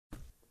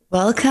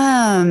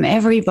Welcome,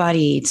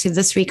 everybody, to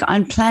This Week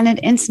on Planet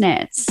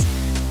Internet.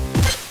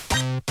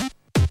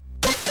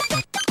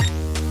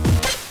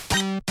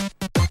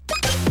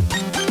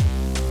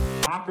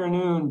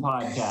 Afternoon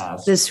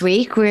podcast. This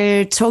week,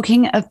 we're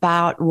talking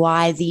about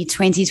why the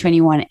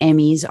 2021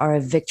 Emmys are a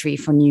victory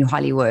for New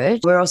Hollywood.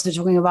 We're also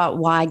talking about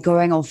why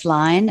going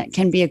offline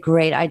can be a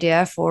great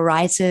idea for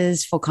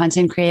writers, for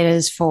content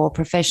creators, for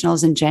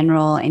professionals in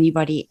general,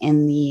 anybody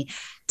in the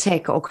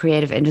tech or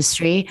creative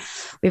industry.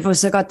 We've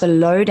also got the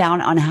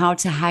lowdown on how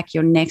to hack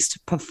your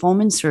next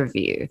performance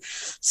review.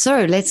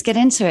 So let's get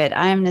into it.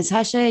 I am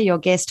Natasha, your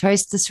guest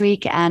host this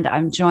week, and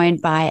I'm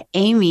joined by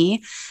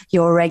Amy,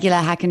 your regular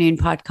Hackanoon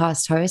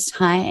podcast host.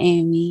 Hi,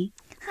 Amy.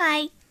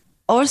 Hi.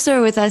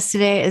 Also with us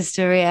today is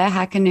Daria,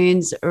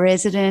 Hackanoon's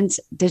resident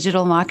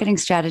digital marketing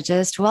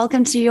strategist.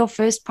 Welcome to your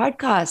first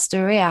podcast,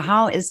 Daria.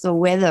 How is the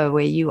weather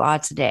where you are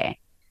today?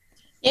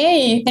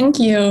 Yay, thank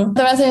you.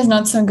 The weather is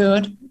not so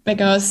good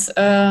because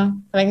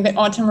the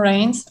autumn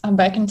rains are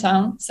back in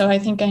town. So I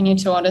think I need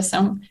to order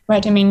some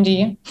vitamin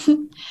D.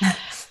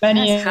 But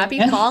yes, happy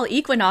fall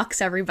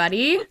equinox,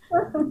 everybody.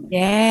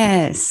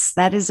 Yes,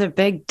 that is a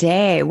big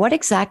day. What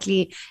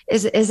exactly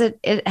is it?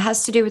 It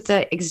has to do with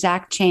the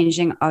exact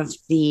changing of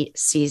the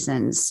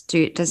seasons.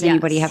 Does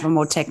anybody have a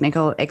more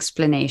technical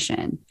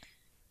explanation?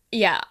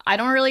 Yeah, I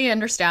don't really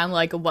understand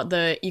what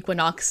the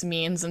equinox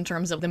means in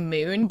terms of the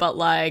moon, but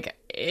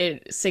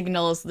it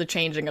signals the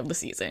changing of the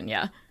season,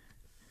 yeah.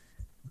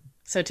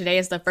 So today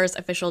is the first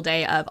official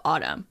day of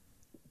autumn.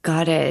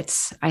 Got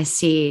it. I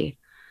see.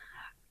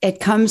 It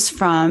comes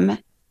from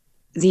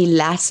the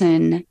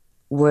Latin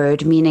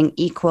word meaning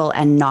equal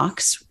and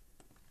nox,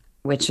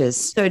 which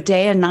is so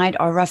day and night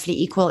are roughly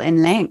equal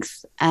in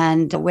length.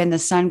 And when the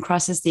sun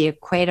crosses the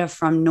equator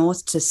from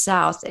north to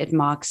south, it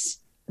marks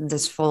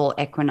this fall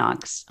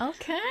equinox.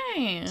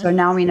 Okay. So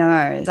now we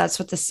know that's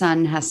what the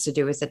sun has to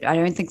do with it. I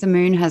don't think the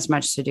moon has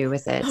much to do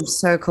with it.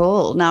 So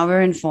cool. Now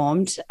we're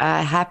informed.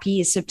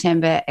 Happy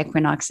September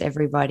equinox,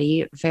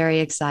 everybody. Very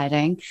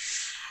exciting.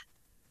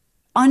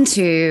 On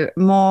to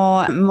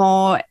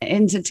more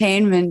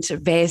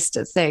entertainment-based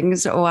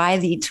things. Why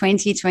the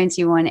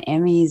 2021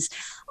 Emmys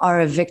are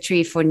a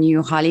victory for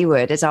New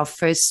Hollywood is our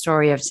first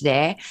story of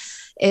today.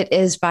 It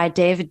is by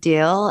David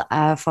Deal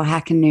for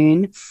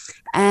Hackanoon.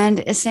 And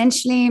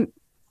essentially,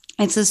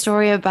 it's a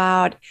story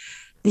about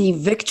the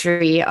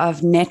victory of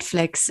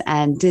Netflix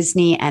and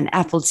Disney and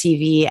Apple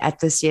TV at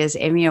this year's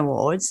Emmy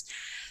Awards.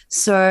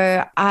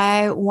 So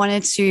I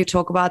wanted to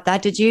talk about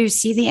that. Did you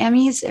see the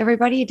Emmys,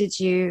 everybody? Did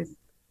you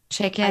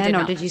check in,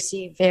 or did you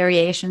see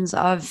variations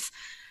of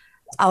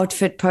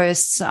outfit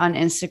posts on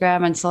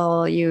Instagram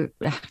until you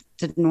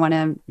didn't want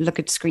to look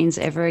at screens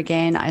ever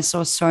again? I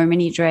saw so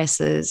many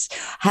dresses,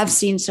 have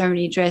seen so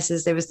many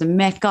dresses. There was the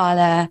Met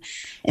Gala.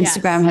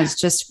 Instagram has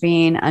just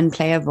been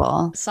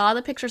unplayable. Saw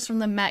the pictures from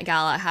the Met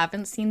Gala.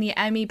 Haven't seen the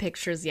Emmy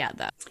pictures yet,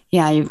 though.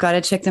 Yeah, you've got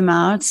to check them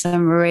out.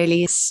 Some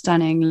really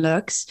stunning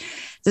looks.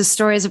 The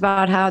story is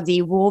about how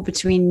the war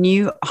between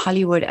New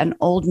Hollywood and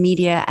old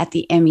media at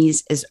the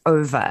Emmys is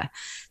over.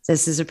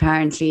 This is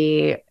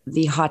apparently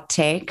the hot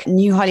take.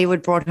 New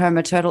Hollywood brought home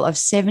a total of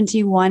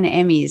 71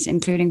 Emmys,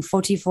 including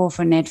 44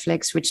 for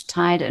Netflix, which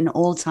tied an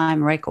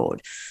all-time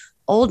record.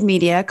 Old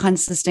media,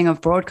 consisting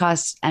of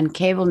broadcast and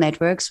cable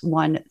networks,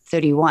 won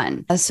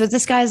 31. So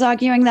this guy is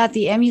arguing that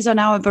the Emmys are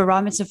now a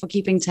barometer for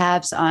keeping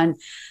tabs on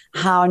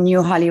how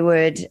New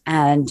Hollywood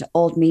and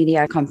old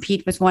media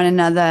compete with one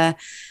another.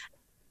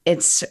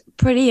 It's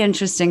pretty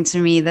interesting to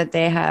me that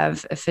they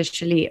have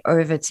officially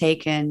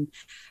overtaken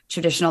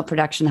traditional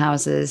production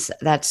houses,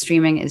 that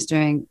streaming is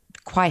doing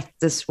quite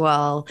this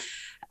well,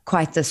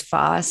 quite this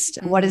fast.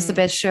 Mm-hmm. What is the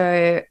best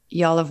show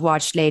y'all have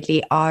watched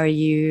lately? Are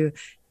you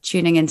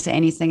tuning into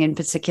anything in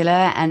particular?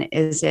 And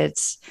is it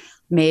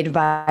made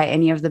by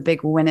any of the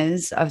big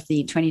winners of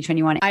the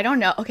 2021? I don't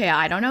know. Okay,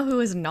 I don't know who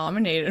is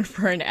nominated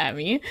for an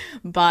Emmy,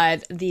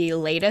 but the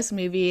latest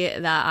movie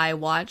that I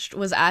watched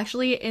was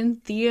actually in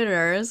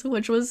theaters,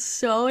 which was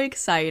so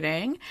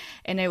exciting.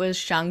 And it was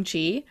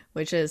Shang-Chi,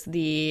 which is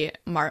the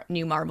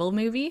new Marvel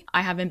movie.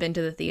 I haven't been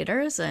to the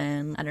theaters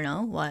in, I don't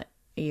know, a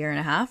year and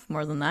a half,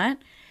 more than that.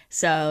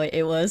 So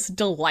it was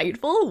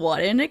delightful.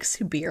 What an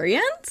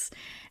experience.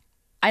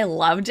 I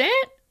loved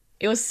it.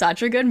 It was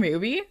such a good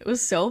movie. It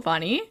was so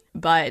funny.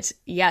 But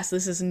yes,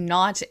 this is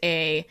not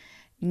a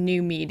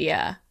new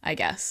media, I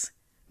guess,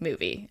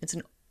 movie. It's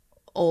an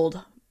old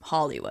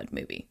Hollywood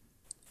movie.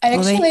 I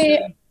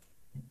actually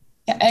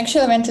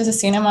went to the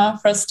cinema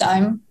first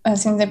time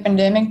since the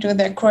pandemic to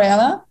the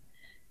Cruella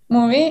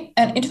movie.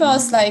 And it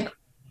was I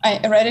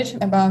read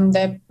it about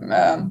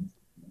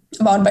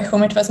about by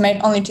whom it was made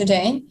only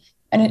today.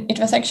 And it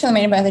was actually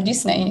made by the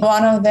Disney,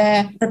 one of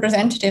the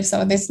representatives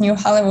of this new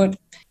Hollywood.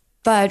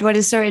 But what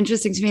is so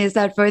interesting to me is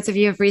that both of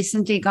you have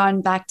recently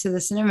gone back to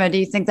the cinema. Do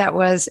you think that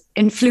was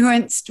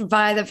influenced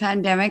by the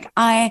pandemic?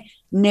 I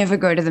never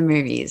go to the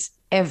movies,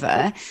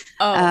 ever.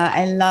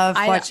 I love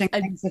watching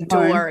things at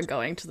home. I adore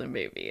going to the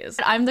movies.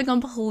 I'm the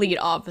complete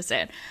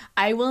opposite.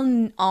 I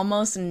will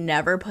almost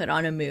never put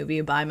on a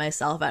movie by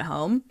myself at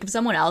home. If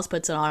someone else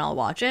puts it on, I'll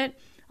watch it.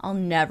 I'll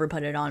never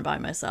put it on by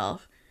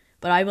myself.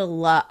 But I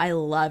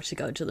love to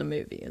go to the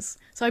movies.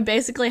 So I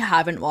basically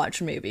haven't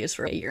watched movies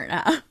for a year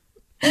now.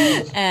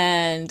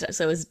 And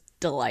so it was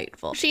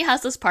delightful. She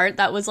has this part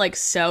that was like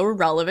so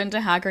relevant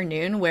to Hacker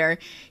Noon where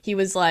he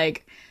was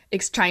like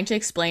trying to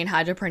explain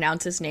how to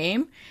pronounce his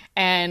name.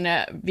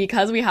 And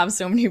because we have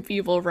so many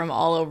people from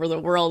all over the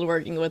world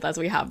working with us,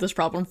 we have this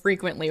problem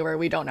frequently where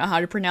we don't know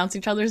how to pronounce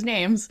each other's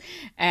names.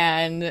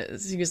 And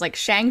he was like,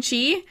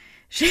 Shang-Chi?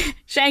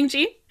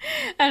 Shang-Chi?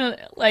 And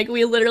like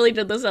we literally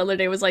did this the other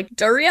day, was like,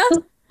 Duria?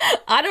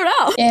 I don't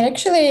know. Yeah,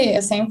 actually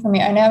the same for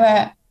me. I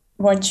never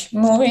watch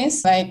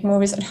movies, like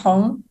movies at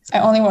home. I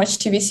only watch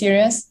TV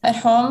series at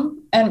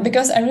home. And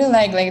because I really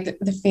like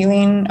the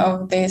feeling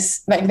of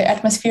this, like the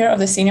atmosphere of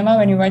the cinema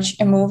when you watch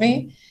a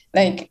movie,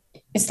 like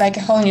it's like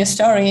a whole new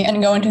story,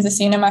 and going to the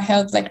cinema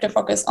helps like to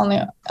focus only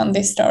on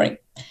this story.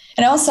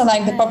 And I also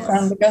like the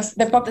popcorn, because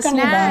the popcorn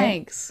you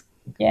buy,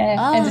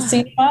 and the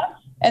cinema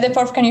and the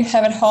popcorn you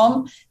have at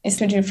home is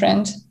too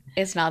different.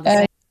 It's not the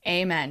same.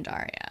 Amen,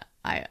 Daria.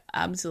 I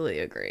absolutely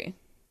agree.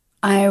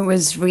 I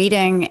was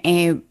reading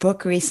a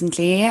book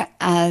recently,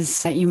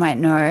 as you might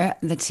know,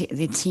 the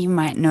team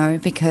might know,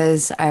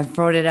 because I've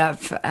brought it up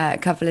a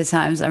couple of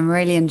times. I'm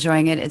really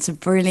enjoying it. It's a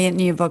brilliant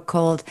new book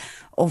called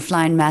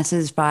Offline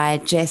Matters by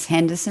Jess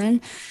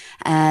Henderson.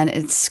 And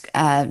its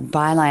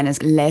byline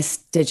is Less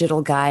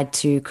Digital Guide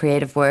to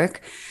Creative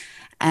Work.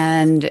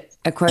 And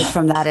a quote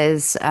from that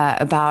is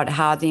about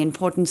how the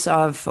importance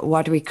of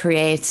what we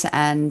create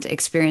and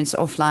experience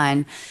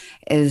offline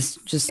is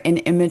just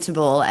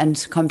inimitable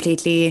and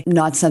completely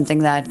not something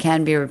that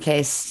can be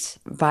replaced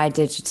by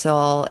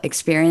digital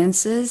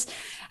experiences.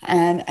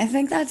 And I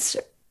think that's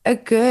a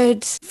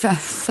good,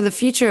 for the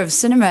future of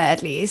cinema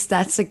at least,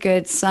 that's a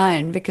good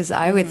sign, because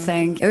I would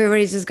think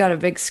everybody's just got a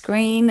big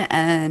screen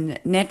and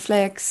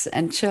Netflix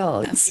and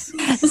chill. It's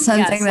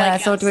something that I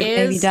thought would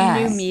maybe die.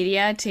 Is new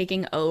media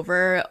taking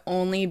over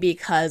only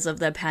because of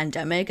the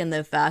pandemic and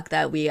the fact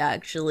that we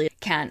actually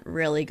can't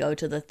really go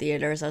to the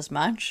theaters as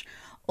much?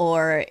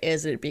 Or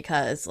is it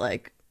because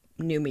like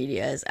new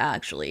media is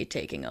actually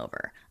taking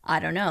over?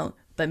 I don't know.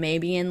 But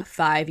maybe in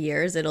 5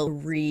 years,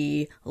 it'll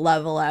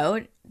level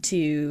out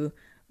to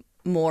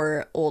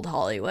more old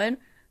Hollywood.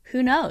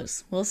 Who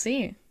knows? We'll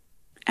see.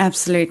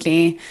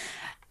 Absolutely.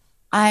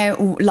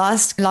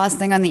 Last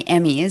thing on the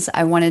Emmys,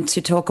 I wanted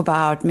to talk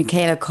about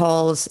Michaela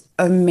Coel's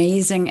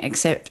amazing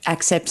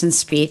acceptance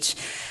speech.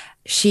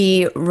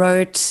 She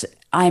wrote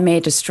I May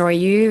Destroy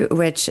You,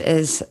 which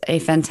is a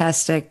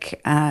fantastic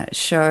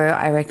show.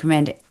 I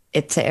recommend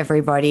it to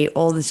everybody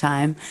all the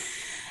time.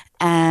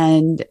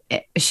 And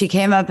she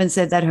came up and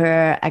said that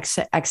her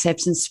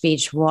acceptance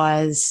speech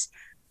was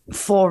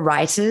for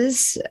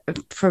writers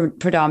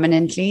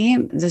predominantly.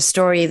 The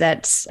story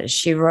that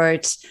she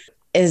wrote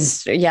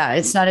is,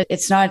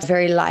 it's not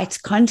very light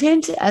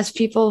content, as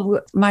people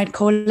might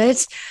call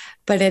it,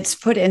 but it's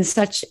put in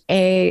such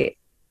a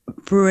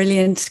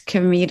brilliant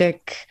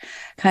comedic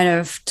kind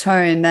of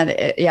tone that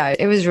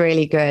it was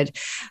really good.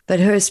 But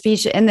her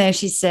speech in there,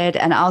 she said,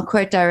 and I'll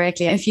quote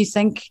directly, do you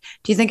think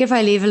if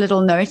I leave a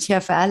little note here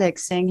for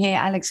Alex saying, hey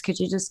Alex, could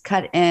you just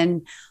cut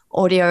in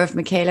audio of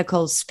Michaela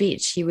Coel's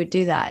speech, he would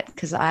do that?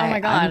 Because oh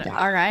my god,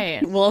 all right,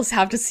 we'll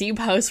have to see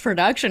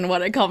post-production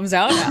what it comes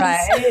out as.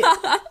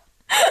 Right.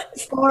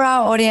 For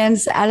our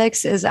audience,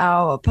 Alex is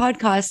our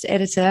podcast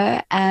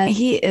editor, and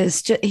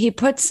he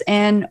puts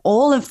in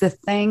all of the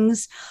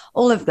things,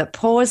 all of the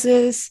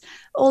pauses,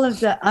 all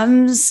of the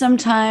ums,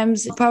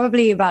 sometimes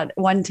probably about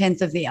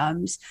 1/10 of the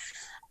ums.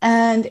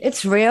 And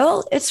it's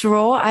real, it's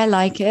raw, I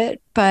like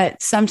it,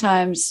 but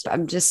sometimes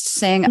I'm just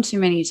saying too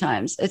many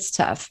times. It's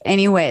tough.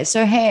 Anyway,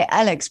 so hey,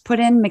 Alex, put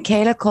in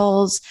Michaela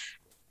Coel's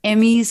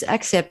Emmys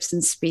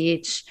acceptance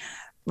speech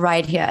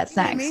right here.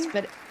 Thanks.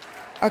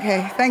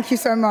 Okay, thank you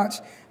so much.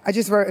 I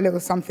just wrote a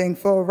little something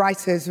for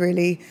writers,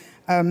 really.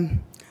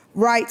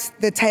 Write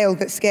the tale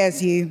that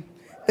scares you,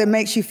 that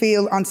makes you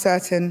feel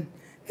uncertain,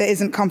 that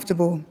isn't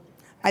comfortable.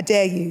 I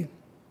dare you.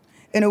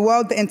 In a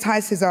world that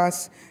entices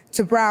us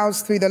to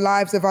browse through the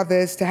lives of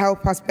others to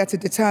help us better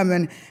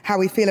determine how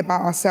we feel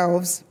about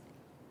ourselves,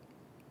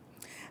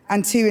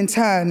 and to, in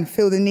turn,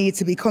 feel the need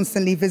to be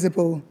constantly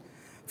visible.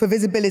 For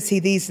visibility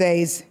these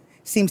days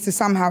seems to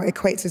somehow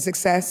equate to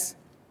success.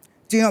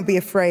 Do not be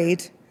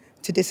afraid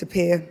to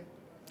disappear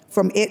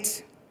from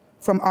it,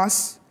 from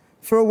us,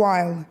 for a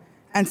while,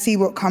 and see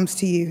what comes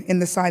to you in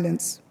the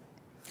silence.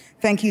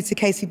 Thank you to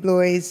Casey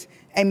Bloys,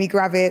 Amy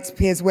Gravitz,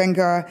 Piers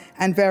Wenger,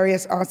 and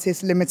Various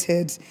Artists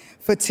Limited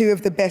for 2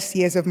 of the best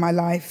years of my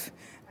life.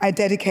 I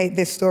dedicate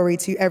this story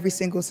to every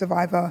single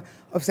survivor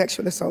of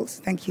sexual assault.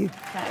 Thank you.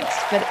 Thanks.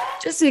 But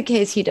just in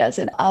case he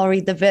doesn't, I'll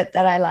read the bit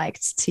that I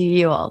liked to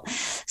you all.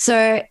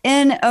 So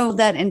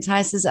that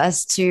entices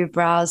us to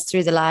browse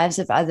through the lives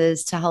of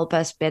others to help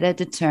us better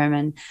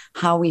determine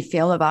how we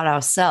feel about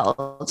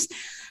ourselves,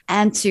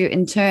 and to,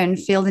 in turn,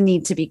 feel the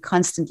need to be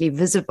constantly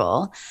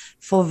visible.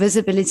 For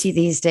visibility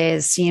these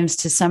days seems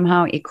to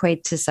somehow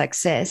equate to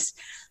success.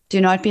 Do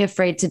not be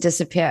afraid to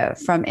disappear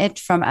from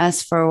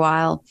us for a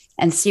while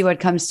and see what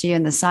comes to you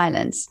in the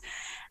silence.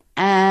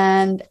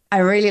 And I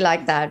really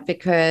like that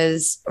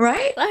because,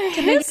 right? That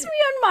hits me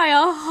on my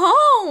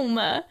home.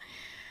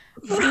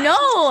 Right. No,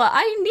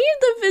 I need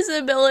the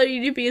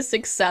visibility to be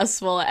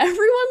successful.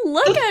 Everyone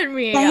look at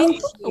me.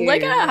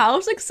 Look at how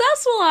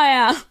successful I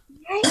am.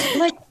 Right?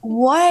 Like,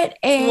 what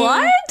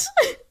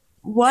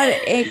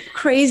a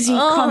crazy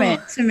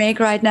comment to make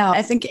right now.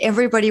 I think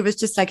everybody was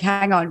just like,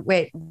 hang on,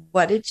 wait,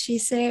 what did she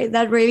say?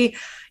 That really,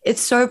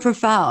 it's so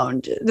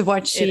profound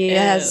what she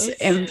has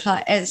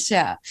implied.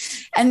 Yeah.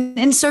 And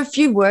in so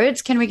few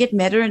words, can we get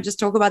meta and just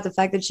talk about the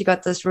fact that she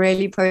got this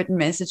really potent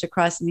message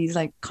across in these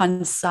like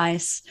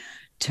concise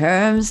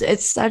terms?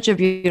 It's such a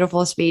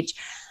beautiful speech.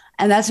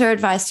 And that's her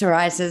advice to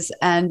writers.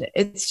 And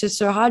it's just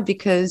so hard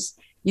because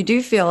you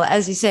do feel,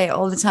 as you say,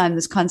 all the time,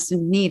 this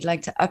constant need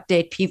like to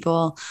update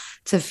people,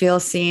 to feel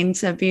seen,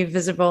 to be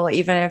visible,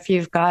 even if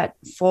you've got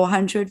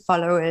 400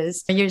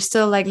 followers. You're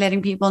still like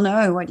letting people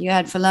know what you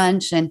had for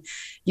lunch, and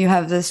you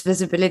have this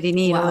visibility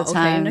need all the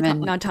time. Okay,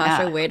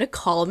 Natasha, way to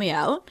call me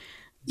out.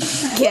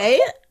 Okay.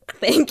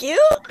 Thank you.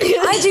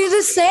 I do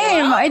the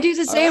same. Wow. I do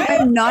the same. Okay.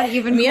 I'm not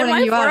even me and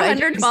my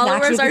 400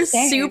 followers are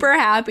super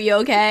happy,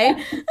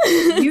 okay?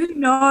 You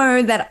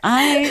know that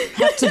I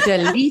have to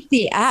delete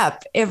the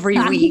app every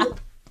week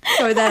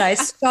so that I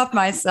stop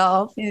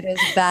myself. It is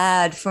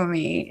bad for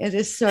me. It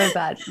is so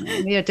bad for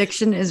me. The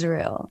addiction is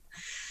real.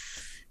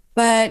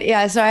 But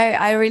yeah, so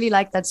I really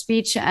like that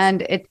speech,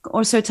 and it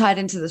also tied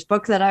into this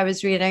book that I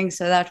was reading.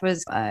 So that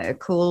was a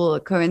cool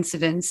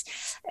coincidence.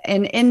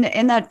 In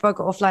that book,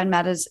 Offline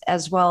Matters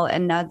as well,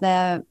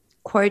 another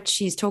quote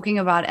she's talking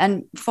about,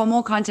 and for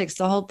more context,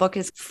 the whole book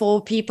is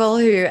for people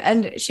who,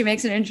 and she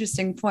makes an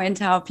interesting point,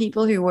 how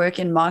people who work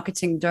in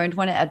marketing don't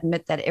want to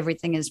admit that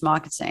everything is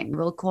marketing.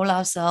 We'll call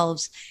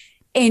ourselves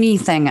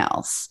anything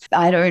else.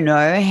 I don't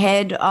know,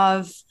 head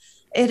of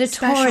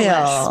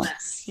editorial.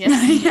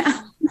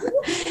 Yeah.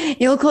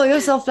 You'll call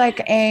yourself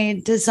like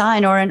a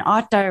design or an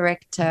art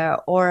director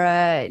or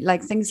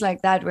like things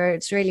like that, where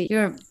it's really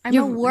you're a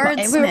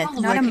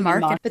wordsmith, not a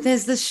marketer. But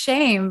there's this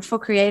shame for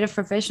creative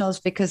professionals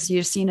because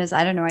you're seen as,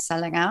 I don't know,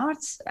 selling out.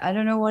 I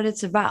don't know what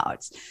it's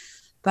about.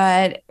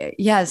 But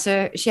yeah,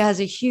 so she has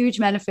a huge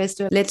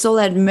manifesto. Let's all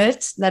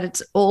admit that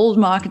it's old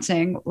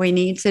marketing. We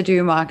need to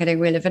do marketing.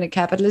 We live in a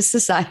capitalist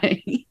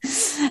society.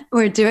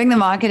 We're doing the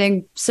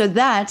marketing so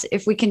that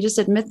if we can just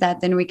admit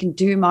that, then we can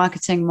do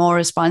marketing more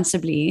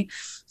responsibly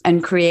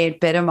and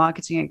create better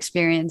marketing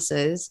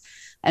experiences,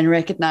 and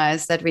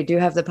recognize that we do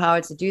have the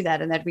power to do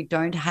that, and that we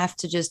don't have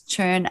to just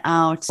churn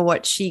out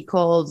what she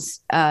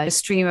calls a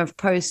stream of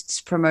posts,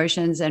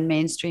 promotions, and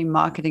mainstream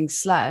marketing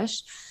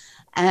slush.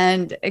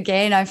 And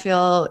again, I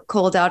feel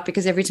called out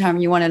because every time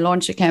you want to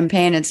launch a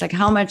campaign, it's like,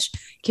 how much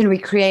can we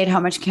create? How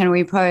much can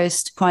we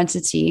post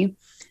quantity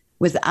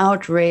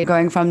without really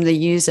going from the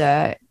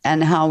user,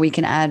 and how we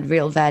can add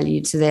real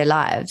value to their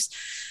lives?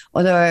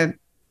 Although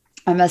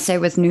I must say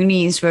with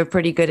Noonies, we're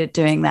pretty good at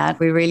doing that.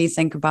 We really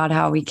think about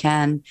how we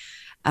can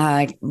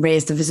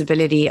raise the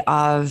visibility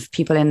of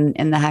people in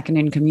the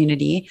Hackanoon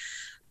community.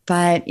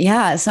 But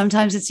yeah,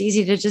 sometimes it's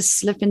easy to just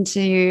slip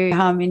into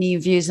how many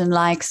views and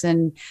likes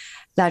and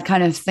that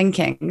kind of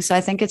thinking. So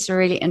I think it's a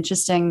really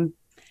interesting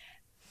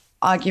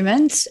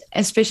argument,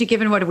 especially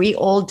given what we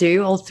all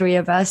do, all three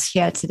of us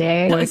here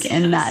today work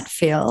in that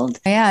field.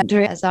 Yeah,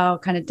 as our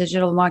kind of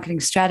digital marketing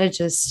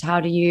strategist, how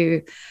do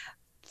you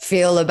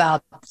feel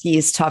about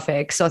these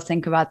topics or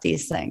think about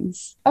these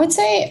things? I would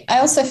say I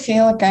also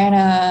feel kind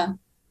of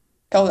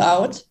called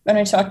out when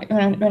we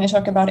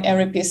talk about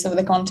every piece of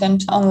the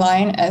content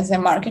online as a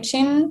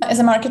marketing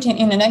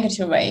in a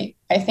negative way.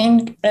 I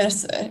think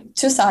there's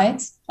two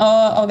sides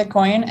of the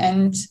coin,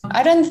 and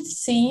I don't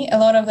see a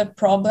lot of the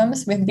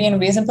problems with being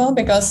visible,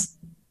 because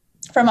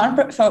from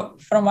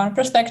one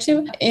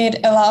perspective, it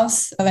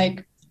allows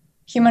like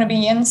human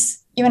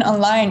beings, even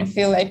online,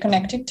 feel like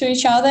connected to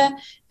each other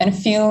and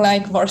feel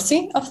like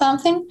worthy of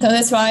something. So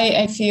that's why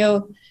I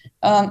feel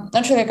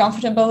not really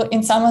comfortable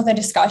in some of the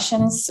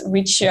discussions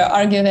which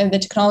argue that the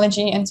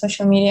technology and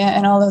social media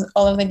and all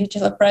of the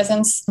digital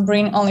presence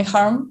bring only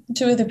harm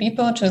to the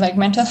people, to like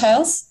mental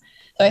health.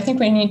 So I think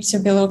we need to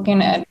be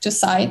looking at two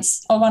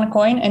sides of one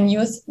coin and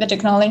use the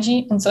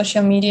technology and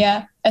social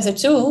media as a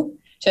tool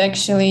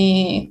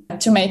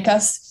to make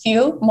us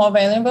feel more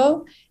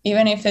valuable,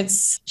 even if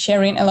it's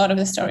sharing a lot of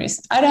the stories.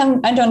 I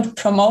don't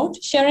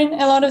promote sharing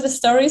a lot of the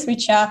stories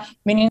which are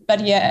meaning,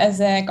 but yeah,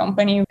 as a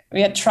company,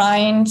 we are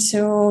trying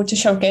to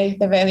showcase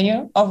the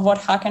value of what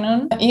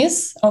Hackanoon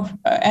is, of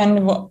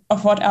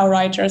what our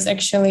writers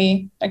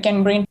actually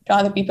can bring to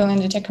other people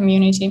in the tech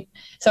community.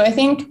 So I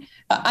think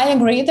I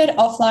agree that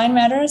offline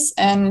matters,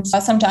 and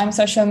sometimes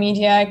social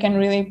media can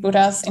really put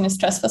us in a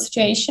stressful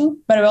situation,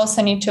 but we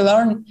also need to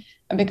learn,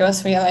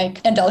 because we are like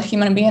adult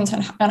human beings,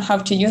 and how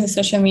to use the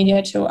social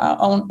media to our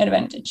own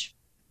advantage.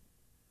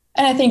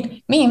 And I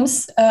think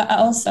memes are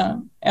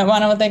also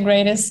one of the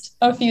greatest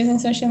of using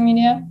social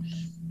media.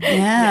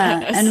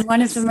 Yeah. Yes. And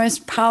one of the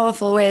most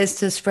powerful ways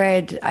to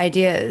spread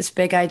ideas,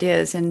 big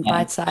ideas in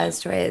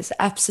bite-sized ways.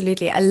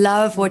 Absolutely. I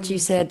love what you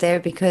said there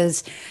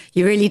because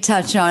you really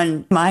touch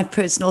on my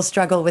personal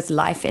struggle with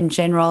life in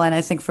general. And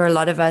I think for a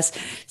lot of us,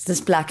 it's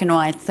this black and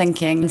white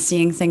thinking,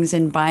 seeing things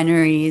in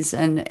binaries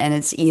and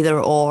it's either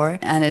or.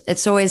 And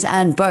it's always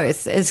and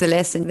both is the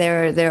lesson.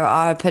 There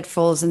are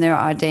pitfalls and there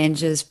are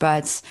dangers,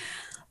 but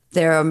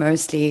there are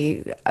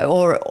mostly,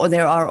 or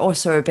there are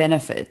also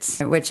benefits,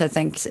 which I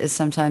think is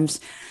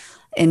sometimes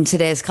in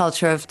today's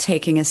culture of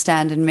taking a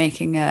stand and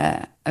making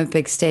a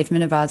big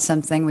statement about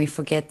something, we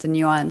forget the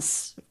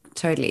nuance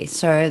totally.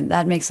 So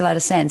that makes a lot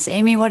of sense.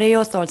 Amy, what are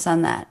your thoughts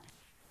on that?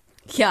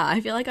 Yeah,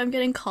 I feel like I'm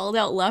getting called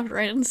out left,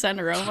 right, and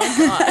center. Oh my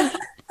God.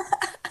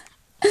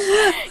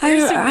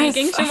 You're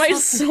speaking to my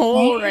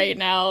soul right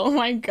now. Oh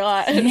my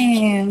God.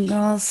 Same,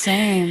 girl,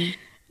 same.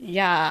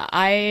 Yeah,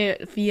 I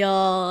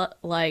feel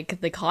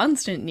like the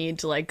constant need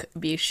to like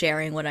be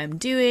sharing what I'm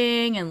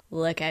doing and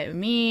look at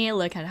me,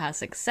 look at how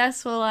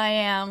successful I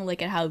am,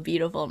 look at how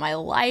beautiful my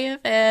life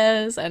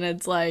is. And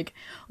it's like,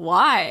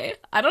 why?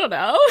 I don't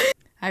know.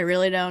 I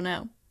really don't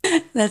know.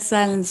 That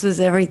silence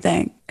was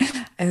everything.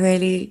 I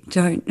really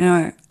don't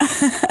know.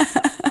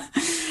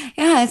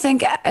 Yeah, I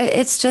think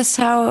it's just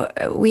how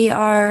we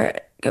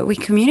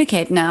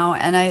communicate now.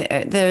 And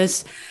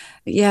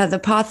the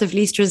path of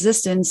least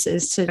resistance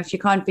is to, if you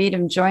can't beat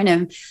him, join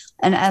him.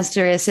 And as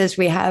Daria says,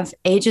 we have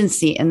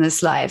agency in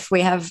this life.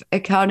 We have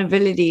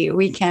accountability.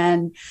 We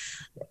can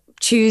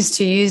choose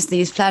to use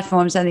these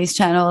platforms and these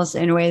channels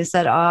in ways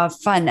that are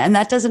fun. And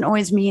that doesn't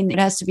always mean it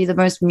has to be the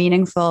most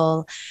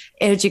meaningful,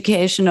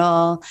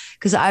 educational,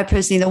 because I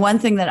personally, the one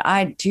thing that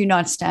I do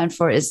not stand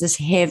for is this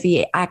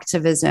heavy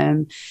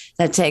activism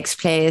that takes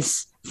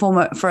place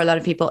for a lot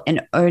of people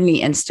in only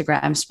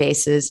Instagram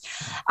spaces.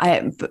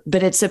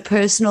 But it's a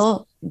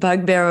personal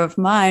bugbear of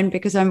mine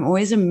because I'm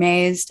always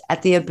amazed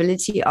at the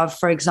ability of,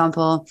 for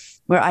example,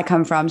 where I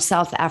come from,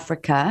 South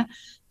Africa,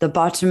 the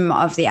bottom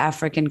of the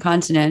African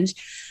continent,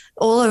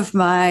 all of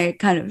my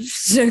kind of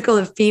circle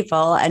of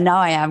people, and now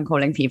I am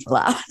calling people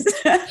out.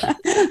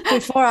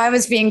 Before I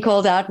was being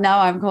called out,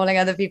 now I'm calling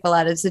other people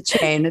out. It's a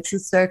chain, it's a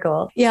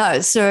circle. Yeah,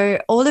 so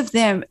all of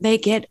them, they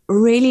get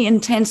really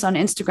intense on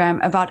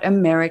Instagram about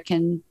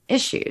American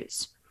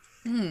issues.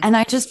 And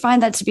I just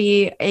find that to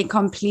be a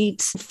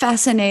complete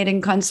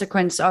fascinating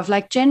consequence of,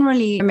 like,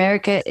 generally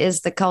America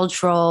is the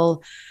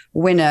cultural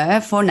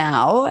winner for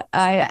now.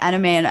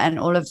 Anime and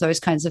all of those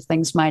kinds of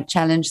things might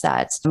challenge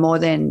that more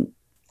than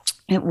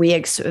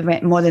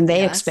more than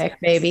they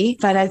expect, maybe.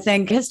 But I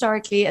think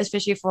historically,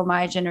 especially for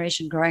my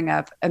generation growing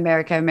up,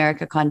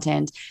 America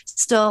content,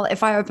 still,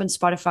 if I open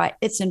Spotify,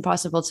 it's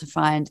impossible to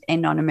find a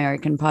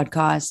non-American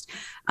podcast.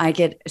 I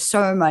get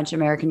so much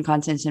American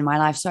content in my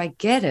life, so I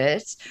get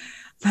it.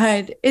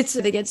 But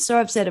they get so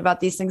upset about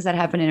these things that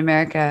happen in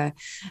America,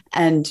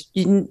 and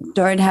you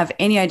don't have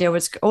any idea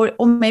or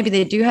maybe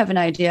they do have an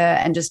idea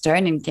and just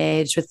don't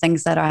engage with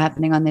things that are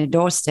happening on their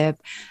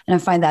doorstep. And I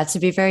find that to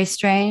be very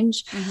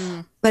strange.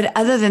 Mm-hmm. But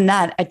other than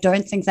that, I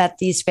don't think that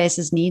these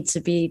spaces need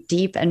to be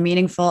deep and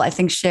meaningful. I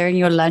think sharing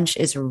your lunch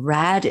is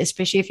rad,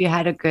 especially if you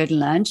had a good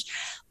lunch.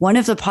 One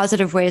of the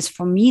positive ways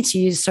for me to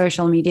use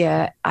social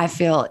media, I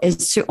feel,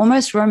 is to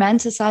almost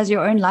romanticize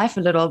your own life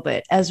a little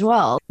bit as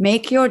well.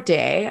 Make your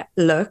day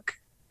look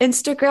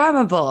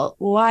Instagrammable.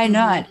 Why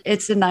not?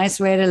 It's a nice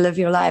way to live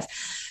your life.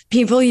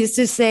 People used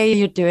to say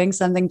you're doing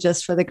something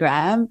just for the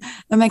gram.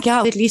 I'm like,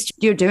 yeah, at least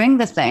you're doing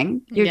the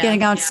thing. You're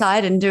getting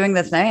outside and doing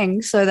the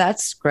thing. So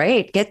that's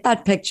great. Get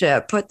that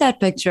picture, put that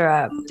picture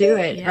up, do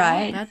it,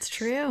 right? That's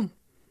true.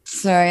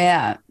 So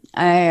yeah,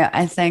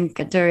 I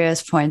think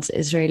Daria's point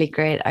is really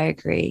great. I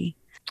agree.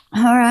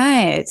 All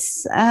right.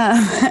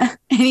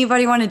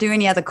 Anybody want to do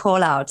any other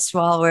call outs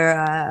while we're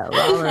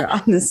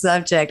on the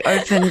subject?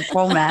 Open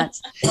format.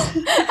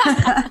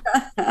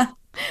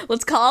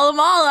 Let's call them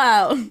all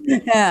out.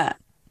 Yeah.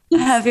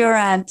 Have your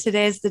rant.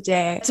 Today's the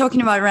day.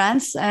 Talking about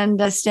rants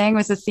and staying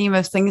with the theme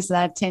of things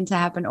that tend to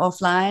happen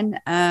offline.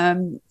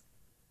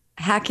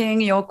 Hacking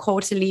your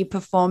quarterly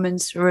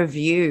performance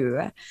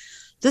review.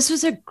 This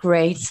was a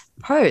great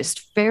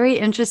post. Very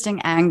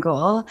interesting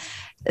angle.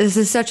 This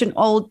is such an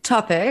old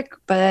topic,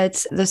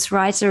 but this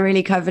writer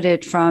really covered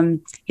it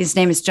from, his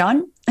name is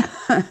John.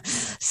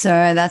 So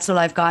that's all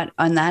I've got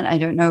on that. I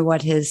don't know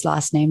what his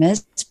last name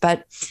is,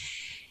 but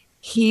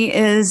he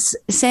is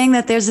saying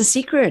that there's a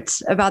secret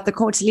about the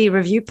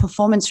quarterly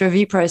performance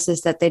review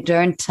process that they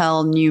don't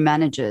tell new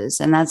managers.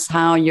 And that's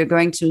how you're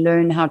going to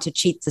learn how to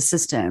cheat the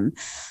system,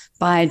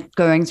 by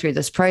going through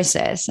this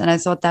process. And I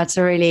thought that's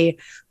a really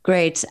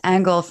great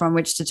angle from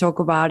which to talk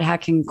about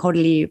hacking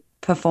quarterly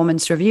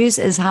performance reviews,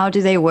 is how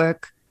do they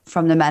work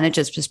from the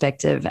manager's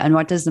perspective and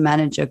what does the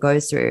manager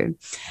go through?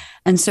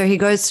 And so he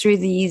goes through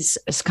these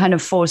kind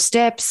of 4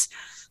 steps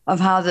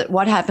of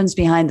what happens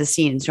behind the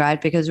scenes,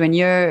 right? Because when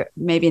you're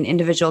maybe an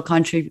individual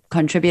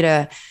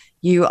contributor,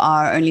 you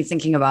are only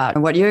thinking about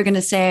what you're going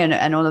to say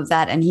and all of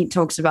that. And he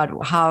talks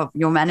about how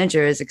your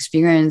manager is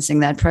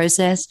experiencing that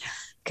process,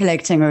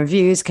 collecting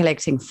reviews,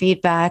 collecting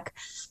feedback.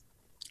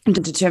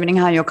 determining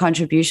how your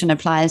contribution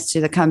applies to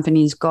the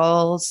company's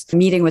goals,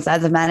 meeting with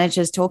other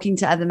managers, talking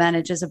to other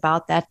managers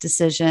about that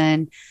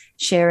decision,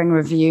 sharing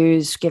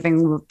reviews,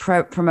 giving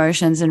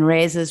promotions and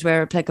raises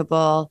where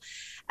applicable.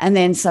 And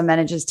then some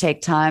managers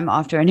take time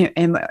after an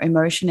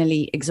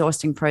emotionally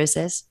exhausting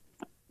process.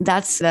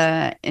 That's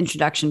the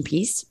introduction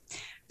piece.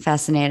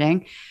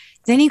 Fascinating.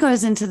 Then he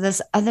goes into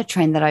this other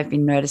trend that I've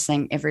been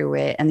noticing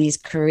everywhere, and these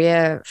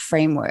career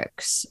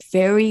frameworks,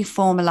 very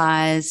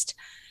formalized,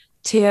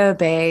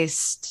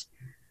 tier-based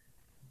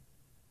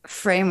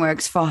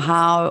frameworks for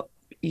how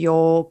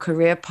your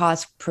career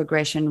path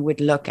progression would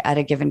look at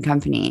a given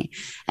company.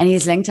 And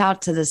he's linked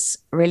out to this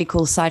really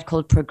cool site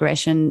called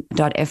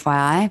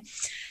progression.fyi,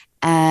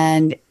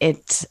 and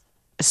it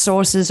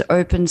sources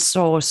open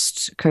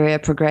sourced career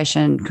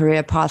progression,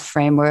 career path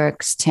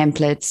frameworks,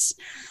 templates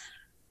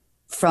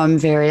from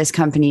various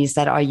companies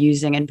that are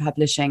using and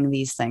publishing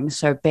these things.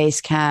 So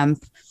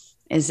Basecamp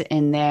is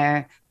in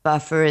there,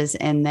 Buffer is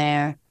in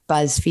there,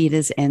 BuzzFeed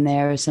is in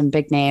there, some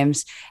big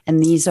names. And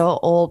these are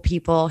all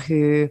people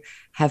who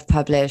have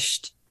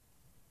published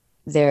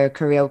their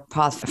career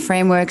path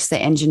frameworks, the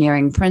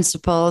engineering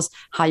principles,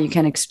 how you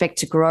can expect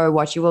to grow,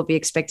 what you will be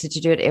expected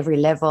to do at every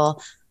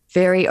level.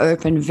 Very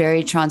open,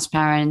 very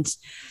transparent,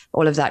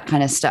 all of that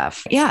kind of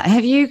stuff. Yeah.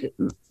 Have you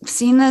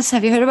seen this?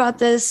 Have you heard about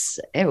this?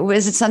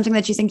 Is it something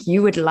that you think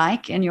you would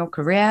like in your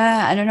career?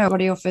 I don't know. What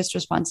are your first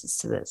responses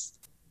to this?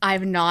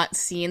 I've not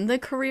seen the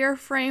career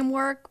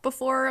framework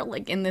before,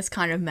 like in this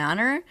kind of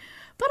manner,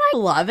 but I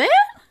love it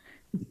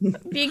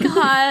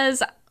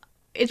because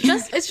it's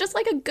just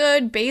like a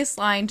good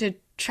baseline to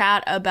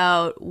chat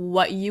about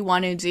what you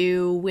want to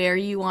do, where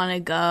you want to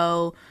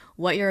go,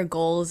 what your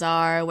goals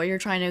are, what you're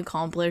trying to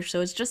accomplish. So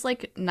it's just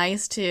like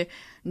nice to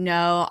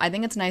know. I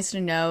think it's nice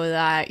to know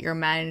that your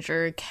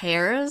manager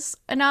cares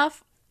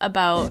enough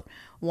about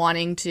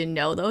wanting to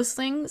know those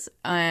things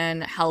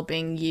and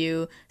helping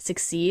you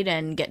succeed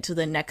and get to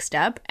the next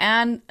step,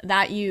 and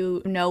that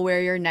you know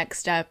where your next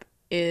step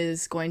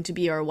is going to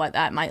be or what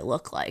that might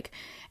look like.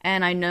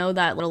 And I know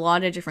that a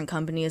lot of different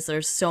companies,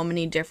 there's so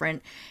many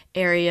different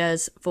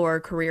areas for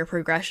career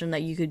progression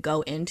that you could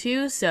go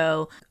into.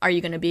 So are you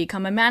going to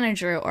become a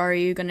manager, or are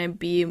you going to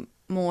be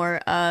more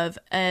of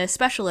a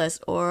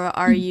specialist, or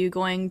are you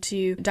going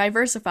to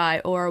diversify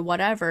or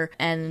whatever?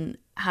 And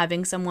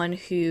having someone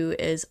who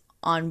is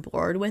on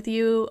board with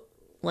you,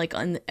 like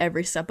on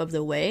every step of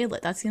the way,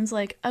 that seems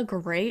like a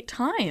great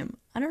time.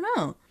 I don't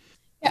know.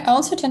 Yeah, I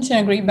also tend to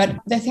agree, but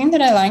the thing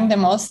that I like the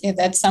most is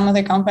that some of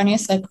the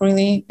companies, like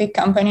really big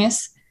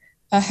companies,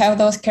 have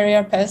those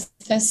career paths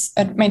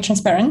made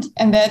transparent.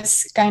 And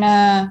that's kind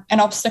of an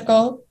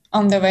obstacle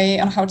on the way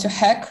on how to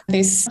hack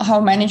this, how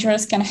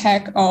managers can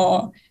hack,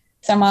 or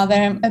some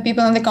other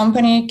people in the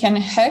company can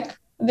hack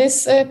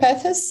these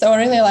paths. So I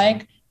really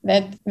like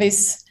that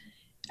this,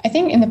 I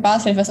think in the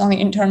past it was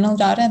only internal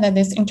data, that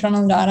this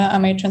internal data are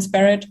made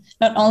transparent,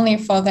 not only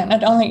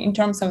in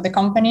terms of the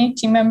company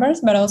team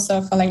members, but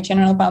also for like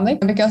general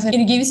public, because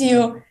it gives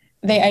you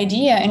the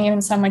idea and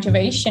even some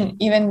motivation,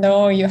 even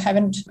though you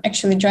haven't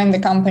actually joined the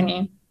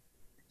company.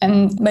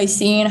 And by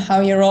seeing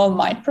how your role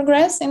might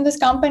progress in this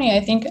company,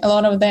 I think a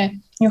lot of the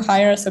new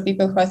hires or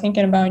people who are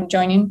thinking about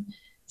joining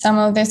some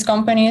of these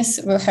companies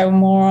will have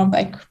more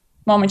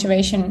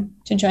motivation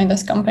to join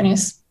those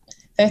companies.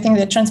 I think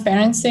the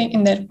transparency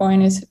in that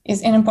point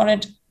is an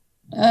important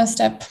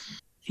step.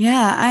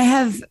 Yeah, I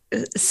have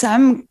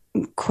some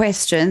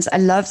questions. I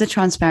love the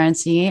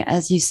transparency.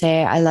 As you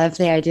say, I love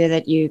the idea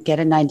that you get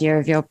an idea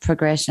of your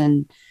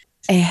progression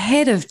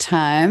ahead of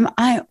time.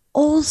 I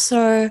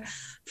also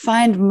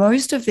find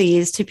most of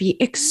these to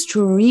be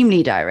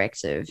extremely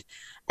directive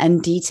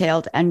and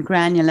detailed and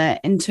granular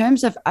in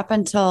terms of up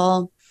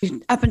until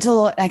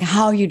like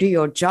how you do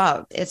your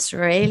job. It's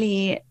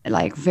really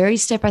like very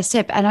step by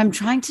step. And I'm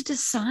trying to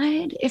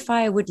decide if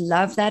I would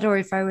love that or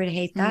if I would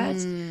hate that.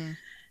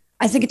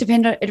 I think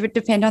it would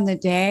depend on the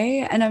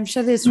day. And I'm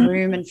sure there's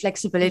room and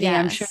flexibility. Yes.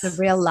 I'm sure the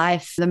real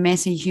life, the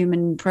messy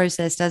human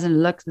process doesn't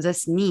look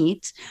this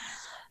neat.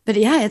 But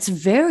yeah, it's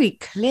very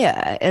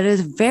clear. It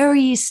is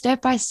very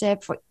step by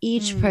step for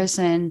each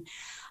person,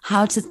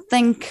 how to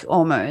think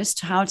almost,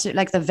 how to,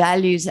 like the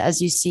values,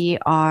 as you see,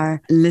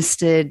 are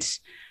listed.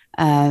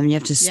 You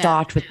have to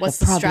start with what's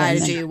the problem.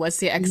 Strategy, what's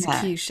the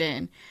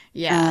execution.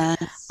 So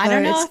I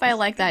don't know if I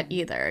like that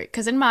either,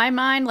 because in my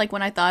mind, like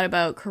when I thought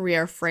about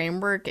career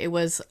framework, it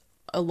was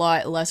a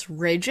lot less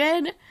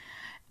rigid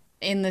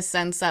in the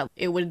sense that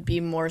it would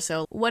be more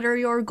so, what are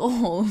your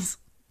goals?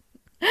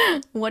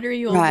 What are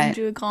you hoping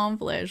to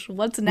accomplish?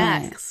 What's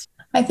next?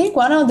 I think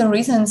one of the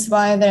reasons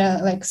why there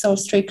are like so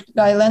strict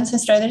guidelines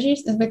and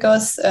strategies is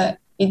because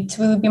it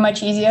will be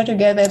much easier to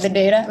gather the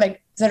data,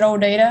 like the raw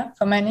data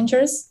for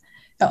managers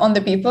on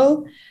the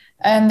people.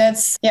 And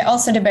that's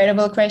also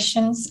debatable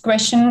question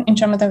in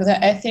terms of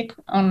the ethic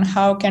on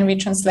how can we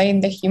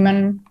translate the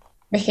human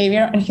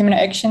behavior and human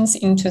actions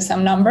into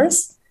some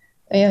numbers.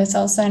 It's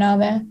also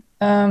another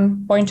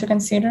point to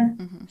consider.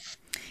 Mm-hmm.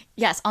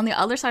 Yes, on the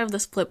other side of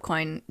this flip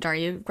coin,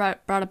 Daria, you brought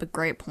up a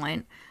great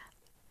point.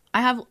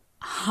 I have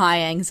high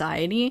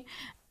anxiety,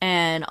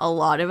 And a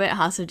lot of it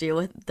has to do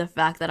with the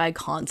fact that I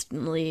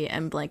constantly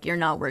am like, you're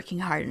not working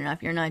hard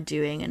enough, you're not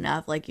doing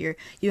enough, like you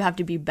have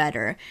to be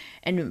better.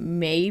 And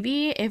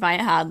maybe if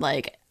I had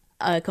like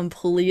a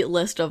complete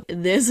list of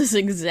this is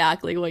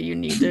exactly what you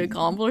need to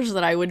accomplish,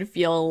 that I would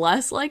feel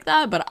less like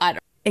that, but I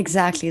don't.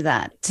 Exactly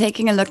that.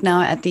 Taking a look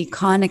now at the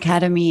Khan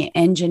Academy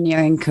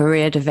Engineering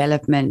Career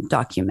Development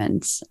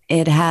documents,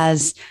 it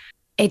has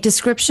a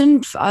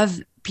description of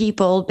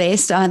people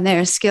based on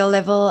their skill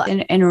level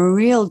in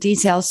real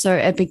detail. So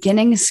a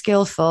beginning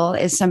skillful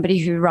is somebody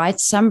who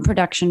writes some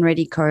production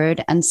ready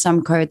code and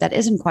some code that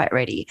isn't quite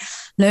ready,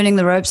 learning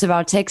the ropes of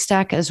our tech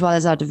stack as well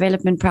as our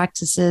development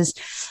practices.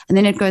 And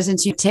then it goes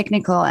into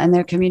technical and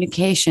their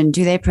communication.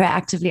 Do they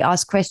proactively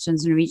ask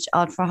questions and reach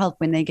out for help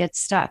when they get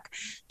stuck?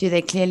 Do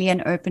they clearly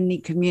and openly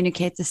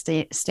communicate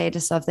the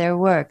status of their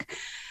work?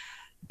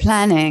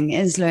 Planning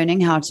is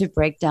learning how to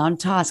break down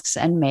tasks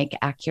and make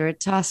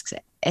accurate tasks.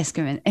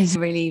 Estimate is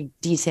really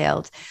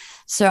detailed.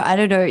 So I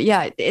don't know.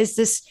 Yeah. Is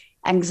this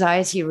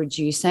anxiety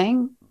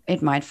reducing?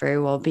 It might very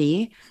well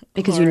be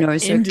because Or you know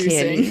so inducing.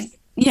 clearly.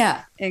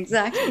 Yeah,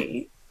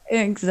 exactly.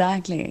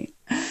 Exactly.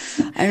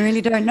 I really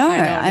don't know. I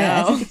don't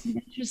I know.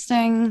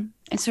 think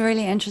it's a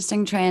really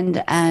interesting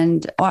trend.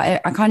 And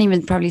I can't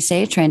even probably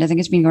say trend. I think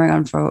it's been going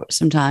on for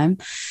some time.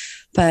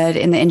 But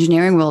in the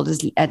engineering world,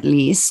 at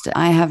least,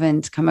 I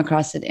haven't come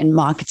across it in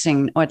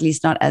marketing, or at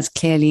least not as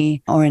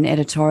clearly, or in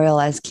editorial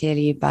as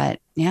clearly.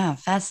 But yeah,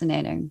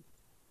 fascinating.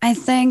 I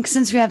think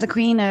since we have the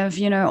queen of,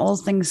 all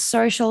things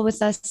social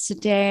with us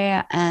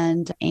today,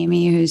 and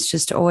Amy, who's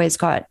just always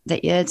got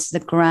the ear to the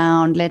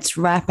ground, let's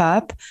wrap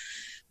up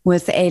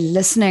with a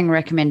listening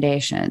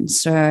recommendation.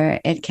 So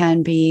it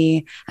can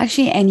be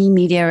actually any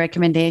media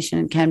recommendation.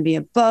 It can be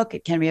a book,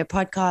 it can be a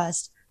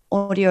podcast,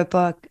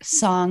 audiobook,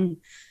 song,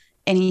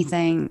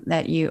 anything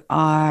that you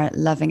are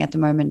loving at the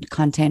moment,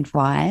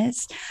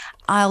 content-wise.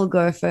 I'll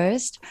go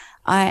first.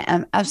 I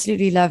am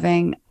absolutely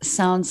loving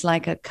Sounds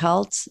Like a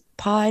Cult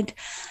pod.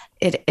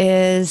 It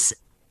is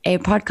a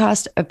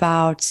podcast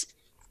about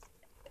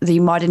the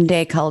modern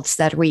day cults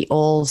that we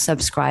all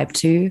subscribe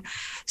to.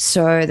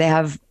 So they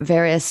have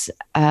various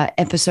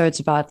episodes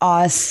about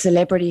are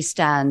celebrity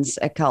stans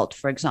a cult,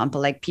 for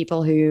example, like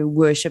people who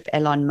worship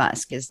Elon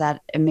Musk. Is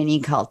that a mini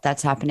cult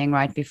that's happening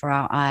right before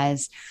our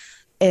eyes?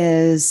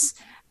 Is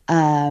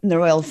the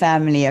royal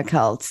family a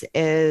cult?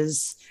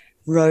 Is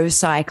Rose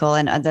Cycle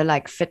and other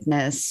like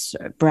fitness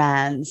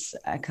brands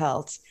a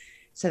cult?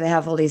 So they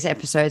have all these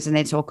episodes and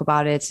they talk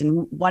about it.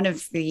 And one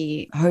of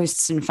the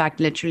hosts, in fact,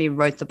 literally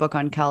wrote the book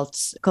on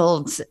cults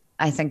called,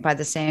 I think, by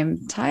the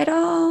same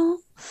title.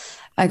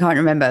 I can't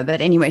remember. But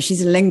anyway,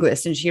 she's a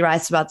linguist and she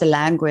writes about the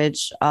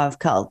language of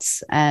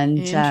cults. And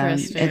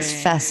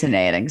it's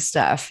fascinating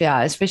stuff.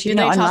 Yeah, especially Do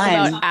they online.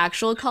 talk about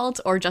actual cults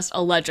or just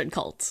alleged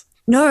cults?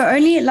 No,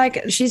 only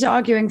like she's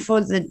arguing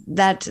for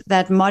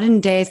that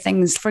modern day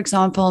things, for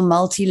example,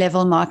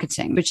 multi-level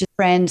marketing, which is a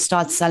brand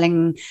starts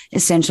selling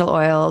essential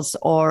oils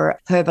or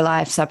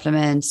Herbalife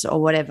supplements or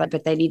whatever,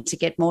 but they need to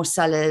get more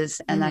sellers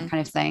and that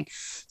kind of thing.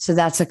 So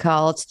that's a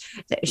cult.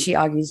 She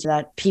argues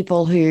that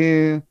people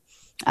who,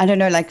 I don't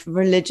know, like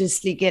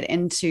religiously get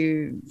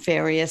into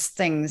various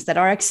things that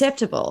are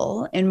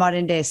acceptable in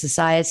modern day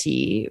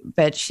society.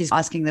 But she's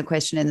asking the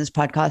question in this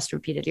podcast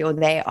repeatedly, or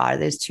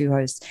there's two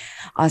hosts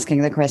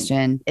asking the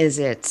question, is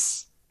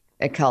it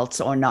a cult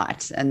or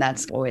not? And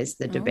that's always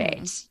the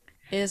debate.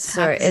 Is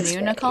Hacker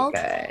Noon a cult?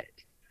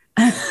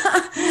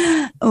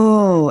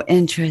 Oh,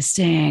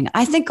 interesting.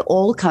 I think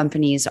all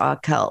companies are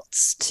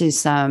cults to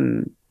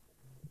some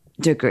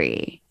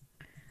degree.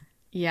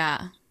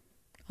 Yeah.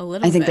 A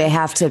little I think bit. they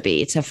have to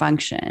be to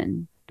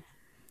function.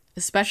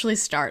 Especially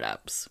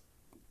startups.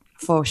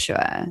 For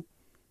sure.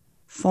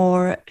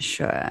 For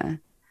sure.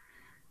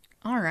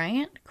 All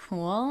right,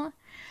 cool.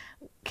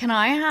 Can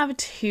I have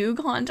 2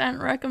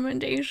 content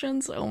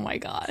recommendations? Oh my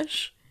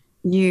gosh.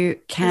 You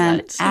can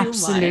that too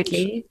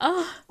absolutely. much?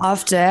 Oh.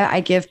 After I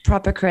give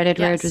proper credit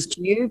where it Yes. was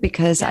due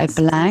because I Yes,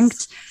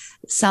 blanked.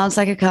 Sounds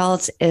Like a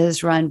Cult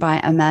is run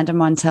by Amanda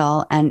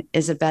Montel and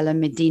Isabella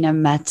Medina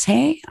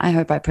Mate. I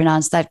hope I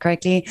pronounced that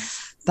correctly.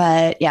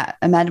 But yeah,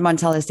 Amanda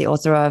Montel is the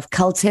author of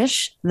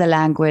Cultish, The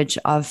Language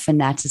of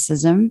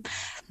Fanaticism,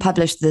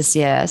 published this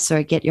year.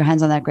 So get your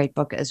hands on that great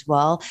book as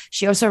well.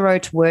 She also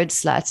wrote Word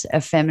Slut,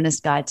 a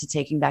feminist guide to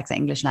taking back the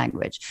English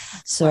language.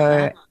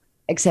 So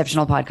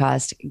exceptional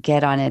podcast.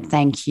 Get on it.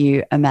 Thank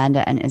you,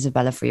 Amanda and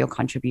Isabella, for your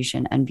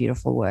contribution and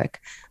beautiful work.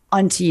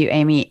 On to you,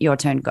 Amy. Your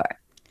turn. Go.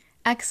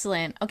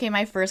 Excellent. Okay,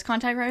 my first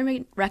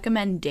content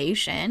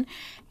recommendation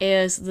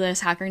is this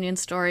Hacker Noon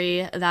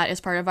story that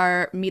is part of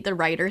our Meet the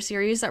Writer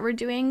series that we're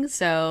doing.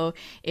 So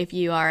if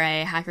you are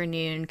a Hacker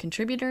Noon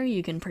contributor,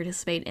 you can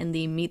participate in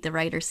the Meet the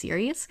Writer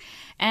series.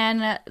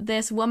 And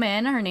this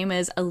woman, her name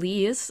is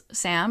Elise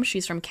Sam.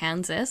 She's from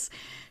Kansas.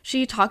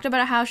 She talked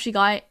about how she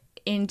got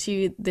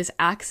into this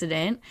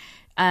accident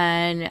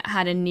and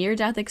had a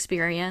near-death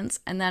experience,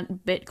 and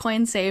that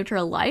Bitcoin saved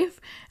her life.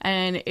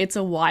 And it's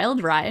a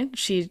wild ride.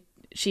 She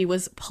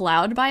was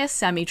plowed by a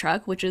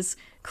semi-truck, which is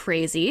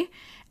crazy.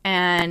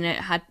 and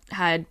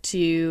had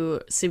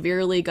to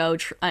severely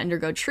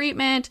undergo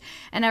treatment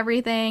and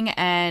everything,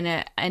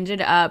 and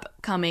ended up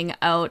coming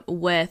out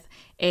with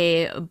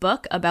a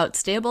book about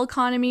stable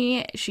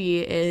economy. She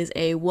is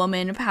a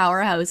woman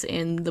powerhouse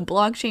in the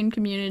blockchain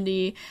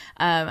community,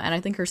 and I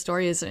think her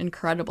story is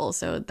incredible.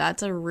 So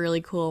that's a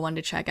really cool one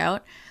to check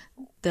out.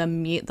 The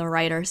Meet the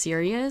Writer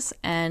series,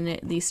 and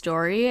the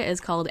story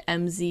is called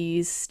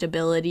MZ's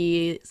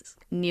Stability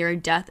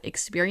Near-Death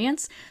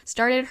Experience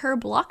started her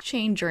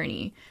blockchain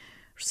journey.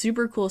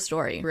 Super cool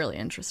story, really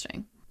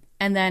interesting.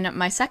 And then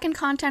my second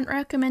content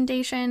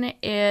recommendation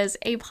is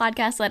a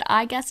podcast that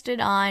I guested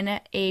on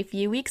a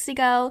few weeks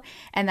ago,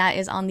 and that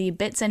is on the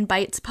Bits and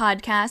Bytes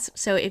podcast.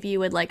 So if you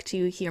would like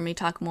to hear me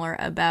talk more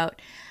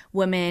about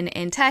women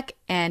in tech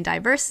and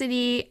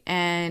diversity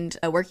and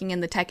working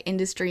in the tech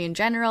industry in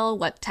general,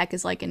 what tech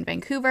is like in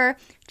Vancouver,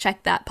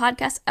 check that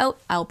podcast out.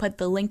 I'll put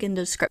the link in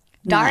the description.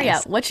 Daria,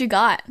 nice. What you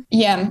got?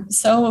 Yeah,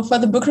 so for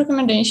the book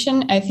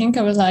recommendation, I think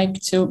I would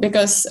like to,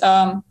 because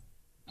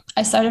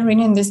I started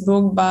reading this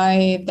book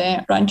by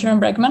the Rantger and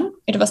Bregman.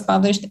 It was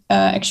published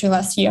actually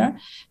last year,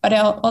 but it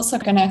also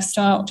connects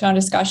to our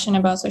discussion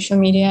about social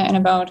media and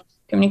about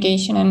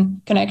communication and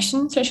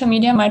connection social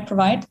media might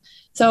provide.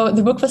 So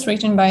the book was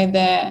written by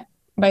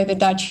the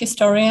Dutch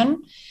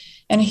historian,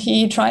 and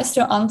he tries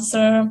to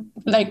offer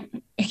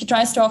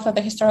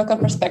the historical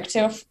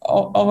perspective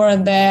over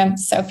the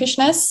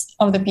selfishness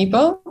of the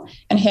people.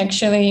 And he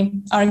actually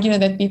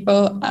argued that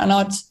people are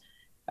not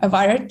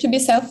wired to be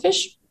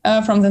selfish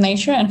from the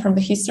nature and from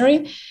the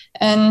history.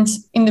 And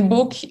in the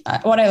book,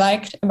 what I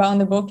liked about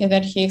the book is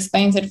that he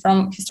explains it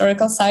from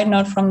historical side,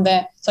 not from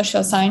the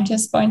social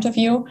scientist point of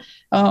view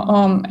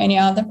or any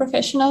other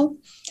professional.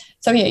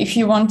 So yeah, if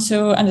you want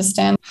to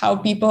understand how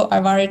people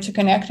are wired to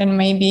connect and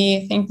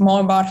maybe think more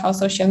about how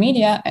social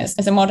media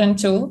as a modern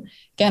tool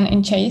can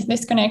enhance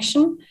this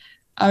connection,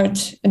 I would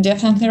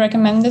definitely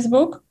recommend this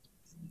book.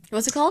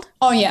 What's it called?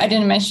 Oh yeah, I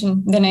didn't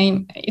mention the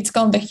name. It's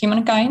called The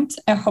Humankind,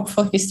 A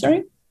Hopeful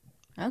History.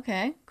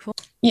 Okay, cool.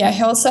 Yeah,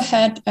 he also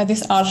had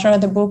this author,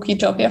 the book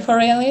Utopia for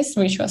Realists,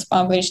 which was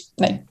published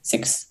like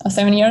 6 or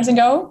 7 years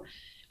ago,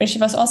 which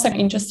was also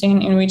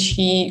interesting, in which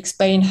he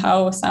explained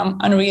how some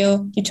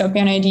unreal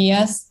utopian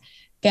ideas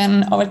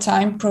can over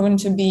time proven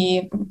to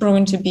be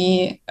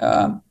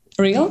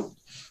real.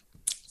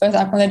 For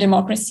example, the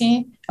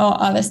democracy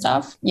or other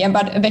stuff. Yeah,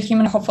 but the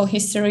Human Hopeful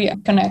History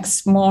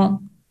connects more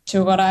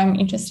to what I'm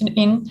interested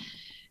in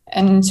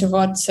and to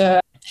what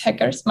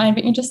hackers might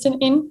be interested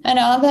in.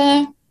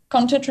 Another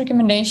content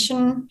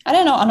recommendation, I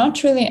don't know, I'm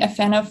not really a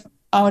fan of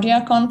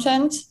audio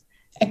content,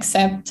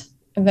 except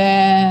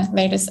the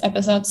latest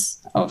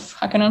episodes of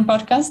HackerNoon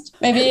podcast.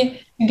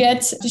 Maybe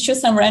get to choose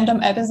some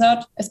random episode,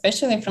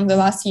 especially from the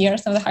last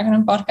years of the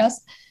HackerNoon podcast,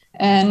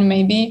 and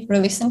maybe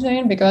re-listen to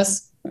it,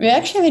 because we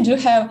actually do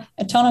have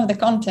a ton of the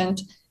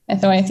content.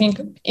 And so I think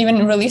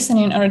even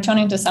re-listening or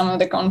returning to some of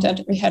the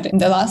content we had in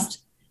the last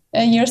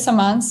years or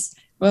months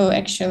will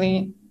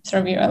actually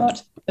serve you a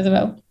lot as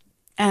well.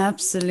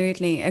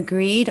 Absolutely.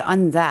 Agreed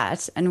on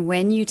that. And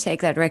when you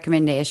take that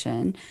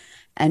recommendation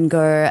and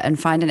go and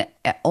find an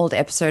old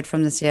episode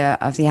from this year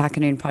of the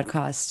HackerNoon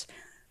podcast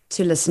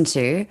to listen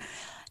to,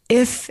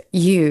 if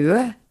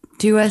you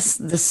do us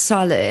the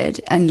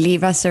solid and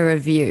leave us a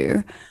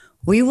review,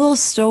 we will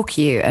stalk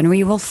you and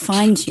we will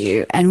find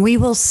you and we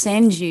will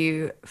send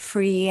you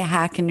free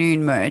HackerNoon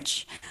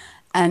merch.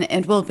 And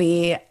it will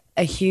be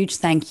a huge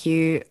thank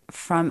you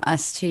from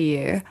us to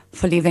you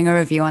for leaving a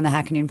review on the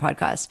HackerNoon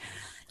podcast.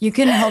 You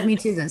can help me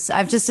do this.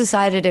 I've just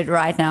decided it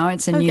right now.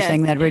 It's a new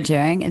thing that we're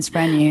doing. It's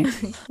brand new.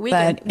 We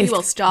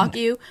will stalk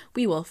you.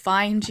 We will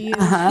find you.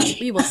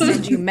 We will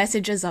send you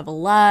messages of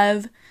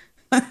love.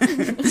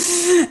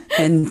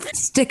 And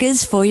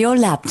stickers for your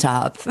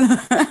laptop.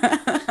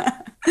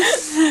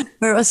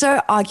 We're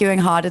also arguing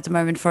hard at the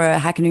moment for a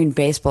HackerNoon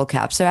baseball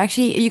cap. So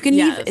actually, you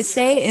can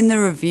say in the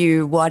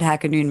review what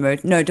HackerNoon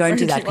merch. No, don't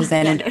do that, because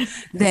then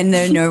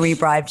they know we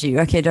bribed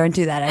you. Okay, don't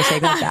do that. I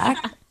take that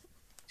back.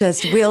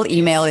 Just we'll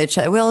email each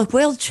other.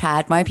 We'll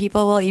chat. My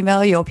people will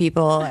email your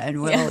people,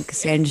 and we'll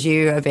send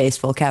you a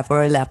baseball cap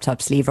or a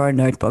laptop sleeve or a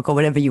notebook or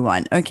whatever you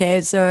want.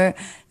 Okay, so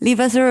leave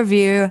us a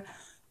review.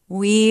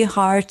 We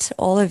heart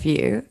all of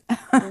you.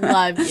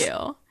 Love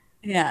you.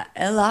 Yeah,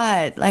 a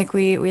lot. Like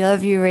we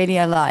love you really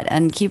a lot.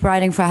 And keep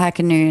writing for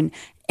HackerNoon.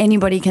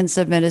 Anybody can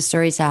submit a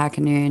story to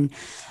HackerNoon.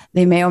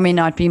 There may or may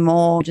not be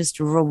more just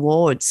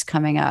rewards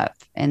coming up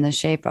in the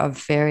shape of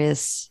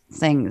various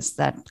things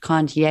that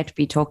can't yet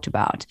be talked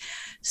about.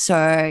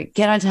 So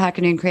get onto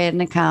HackerNoon, create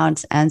an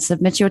account, and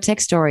submit your tech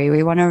story.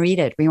 We want to read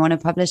it. We want to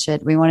publish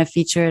it. We want to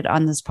feature it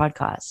on this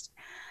podcast.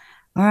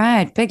 All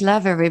right. Big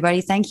love, everybody.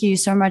 Thank you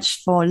so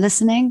much for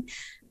listening.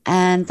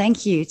 And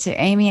thank you to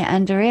Amy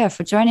and Daria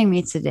for joining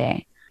me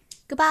today.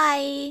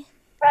 Goodbye.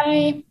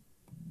 Bye.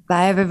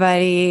 Bye,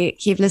 everybody.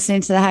 Keep listening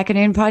to the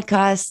HackerNoon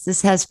podcast.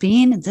 This has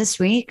been This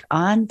Week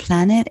on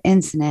Planet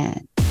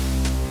Internet.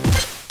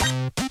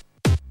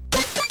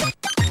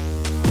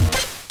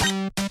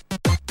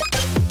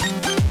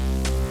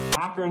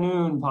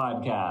 HackerNoon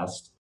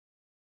podcast.